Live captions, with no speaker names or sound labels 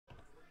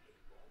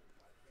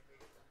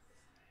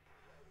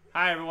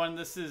Hi everyone,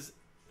 this is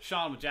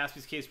Sean with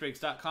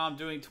JaspysCaseBreaks.com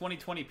doing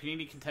 2020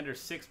 Panini Contenders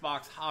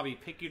 6-box hobby.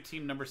 Pick your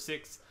team number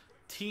 6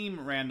 team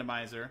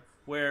randomizer,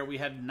 where we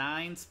had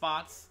 9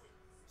 spots,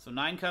 so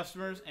 9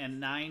 customers and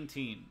 9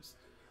 teams.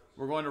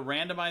 We're going to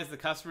randomize the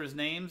customers'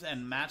 names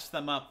and match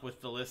them up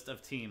with the list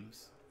of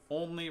teams.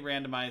 Only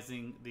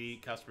randomizing the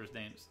customers'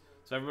 names.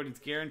 So everybody's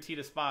guaranteed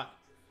a spot.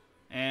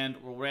 And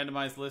we'll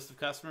randomize the list of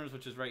customers,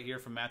 which is right here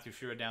from Matthew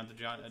Shira down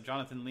to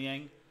Jonathan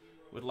Liang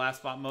with last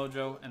spot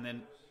mojo, and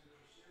then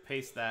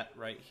paste that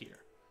right here.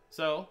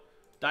 So,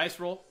 dice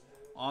roll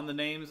on the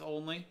names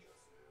only.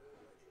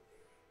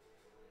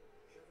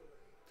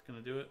 It's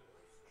going to do it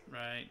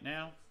right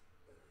now.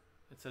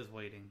 It says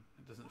waiting.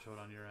 It doesn't show it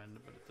on your end,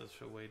 but it does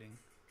show waiting.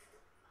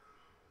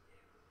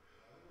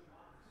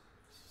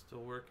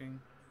 Still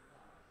working.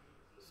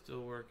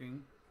 Still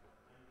working.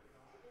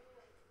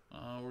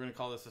 We're going to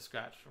call this a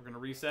scratch. We're going to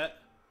reset.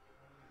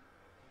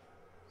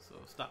 So,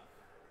 stop.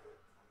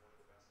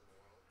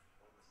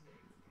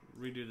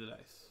 Redo the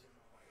dice.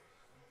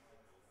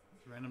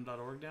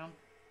 Random.org down.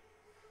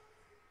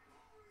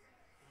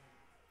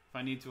 If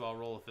I need to, I'll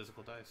roll a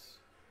physical dice.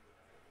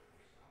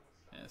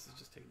 Yeah, this is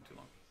just taking too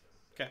long.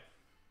 Okay.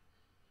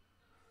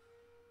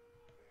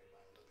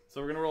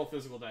 So we're going to roll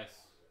physical dice.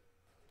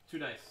 2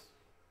 dice.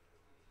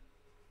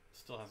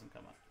 Still hasn't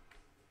come up.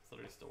 It's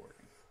literally still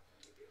working.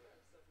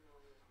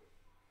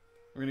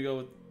 We're going to go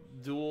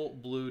with dual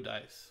blue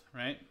dice,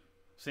 right?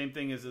 Same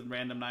thing as a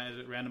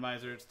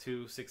randomizer. It's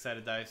 2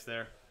 6-sided dice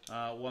there.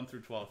 1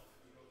 through 12.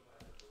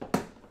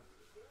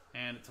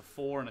 And it's a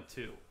 4 and a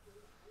 2.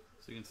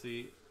 So you can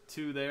see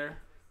 2 there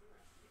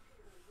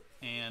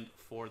and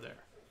 4 there.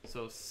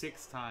 So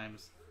 6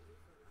 times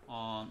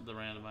on the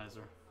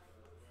randomizer.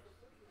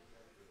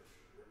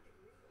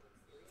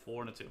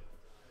 4 and a 2.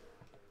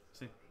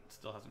 See, it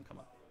still hasn't come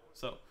up.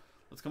 So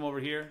let's come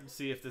over here and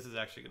see if this is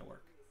actually going to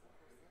work.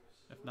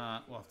 If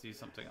not, we'll have to use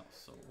something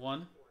else. So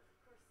 1. I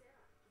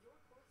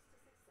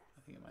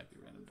think it might be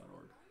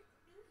random.org.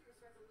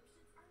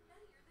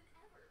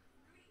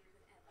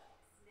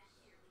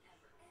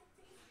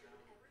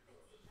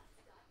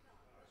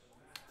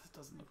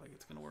 Doesn't look like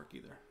it's going to work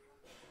either.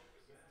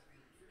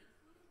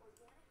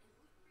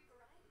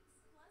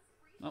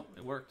 Oh,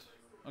 it worked.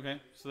 Okay,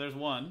 so there's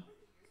 1.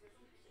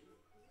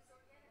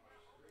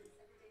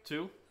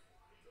 2.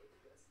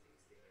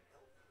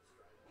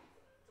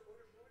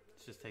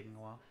 It's just taking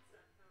a while.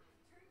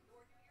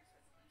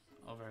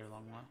 A very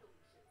long while.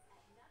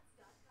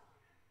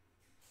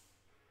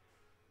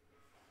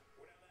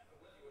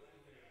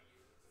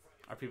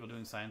 Are people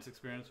doing science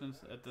experiments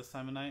at this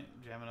time of night?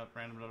 Jamming up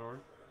random.org?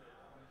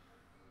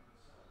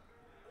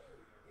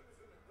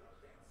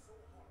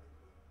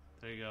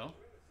 There you go.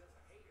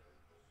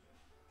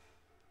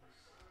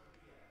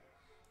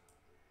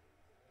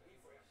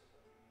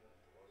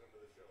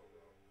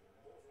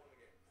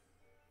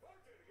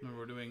 Remember,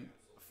 we're doing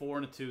 4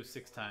 and a 2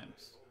 6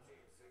 times.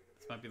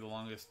 This might be the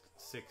longest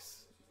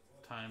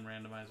 6-time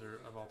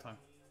randomizer of all time.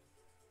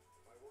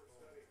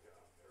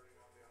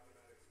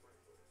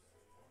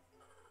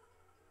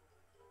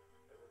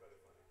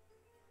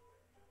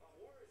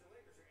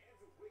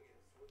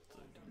 So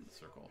doing the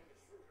circle.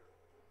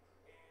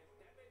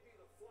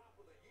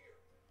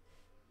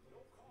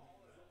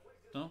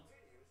 No?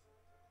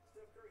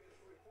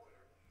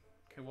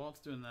 Okay, while it's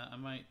doing that, I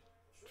might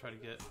try to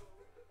get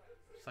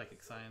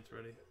Psychic Science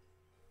ready.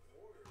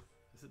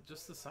 Is it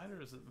just the site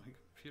or is it my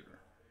computer?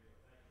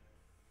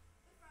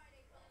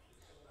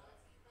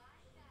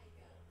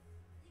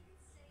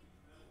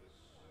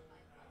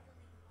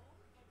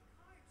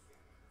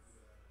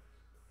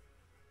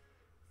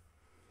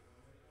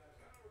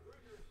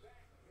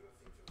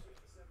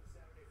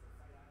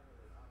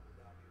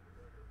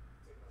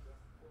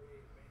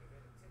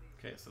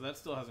 Okay, so that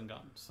still hasn't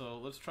gone. So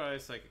let's try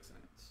Psychic Science.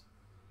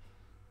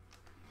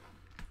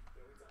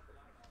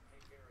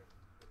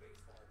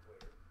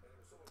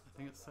 I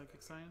think it's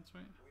Psychic Science,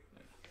 right?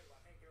 Yeah.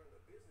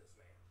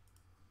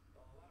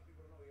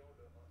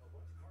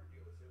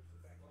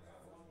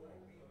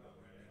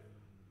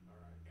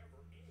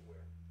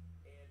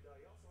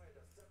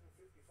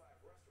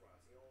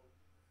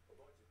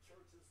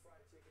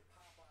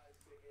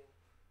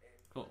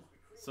 Cool.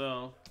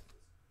 So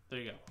there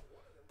you go.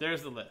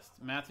 There's the list.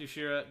 Matthew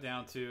Shira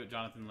down to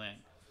Jonathan Liang.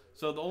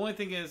 So the only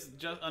thing is,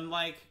 just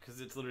unlike,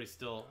 because it's literally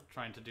still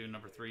trying to do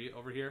number 3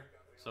 over here.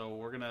 So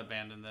we're going to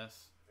abandon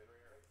this.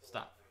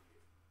 Stop.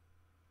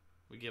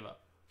 We give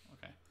up.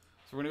 Okay.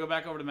 So we're going to go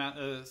back over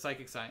to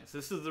Psychic Science.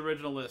 This is the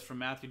original list from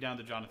Matthew down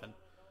to Jonathan.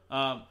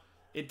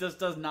 It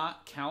does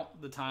not count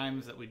the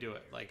times that we do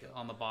it. Like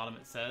on the bottom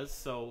it says.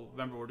 So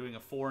remember, we're doing a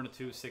 4 and a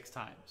 2 6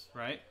 times,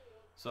 right?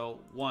 So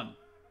 1,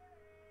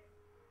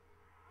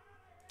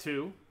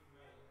 2,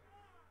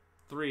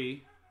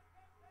 3,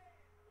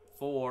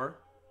 4,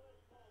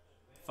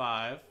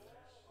 5,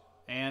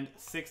 and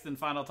 6th and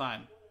final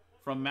time.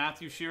 From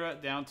Matthew Shira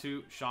down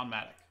to Sean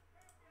Maddock.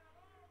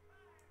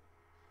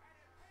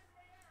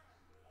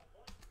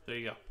 There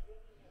you go.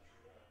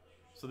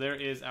 So there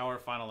is our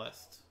final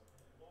list.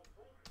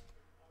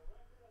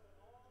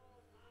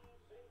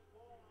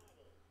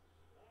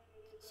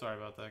 Sorry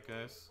about that,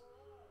 guys.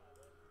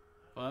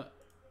 But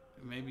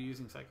we may be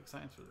using Psychic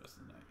Science for the rest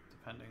of the night,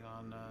 depending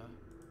on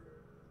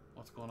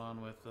what's going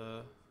on with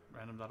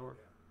random.org.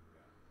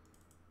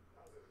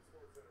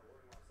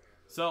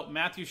 So,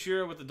 Matthew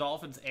Shearer with the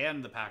Dolphins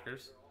and the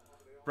Packers.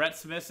 Brett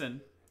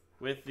Smithson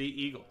with the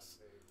Eagles.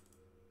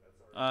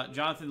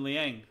 Jonathan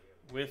Liang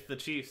with the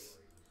Chiefs.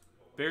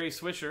 Barry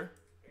Swisher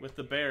with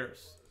the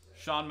Bears.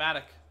 Sean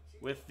Maddock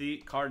with the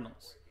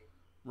Cardinals.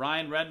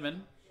 Ryan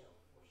Redmond.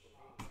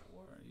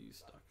 Where are you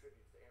stuck?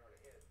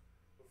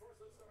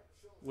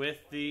 With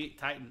the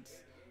Titans.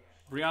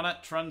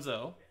 Brianna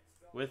Trunzo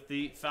with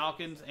the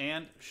Falcons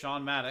and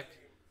Sean Maddock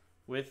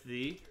with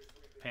the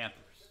Panthers.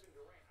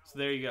 So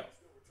there you go.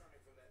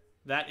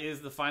 That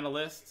is the final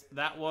list.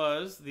 That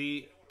was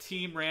the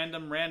Team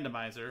Random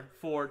Randomizer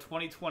for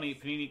 2020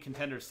 Panini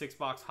Contenders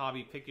 6-box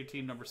hobby. Pick your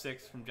team number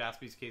 6 from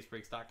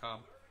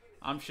JaspysCaseBreaks.com.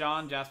 I'm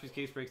Sean,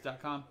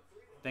 JaspysCaseBreaks.com.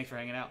 Thanks for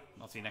hanging out.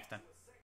 I'll see you next time.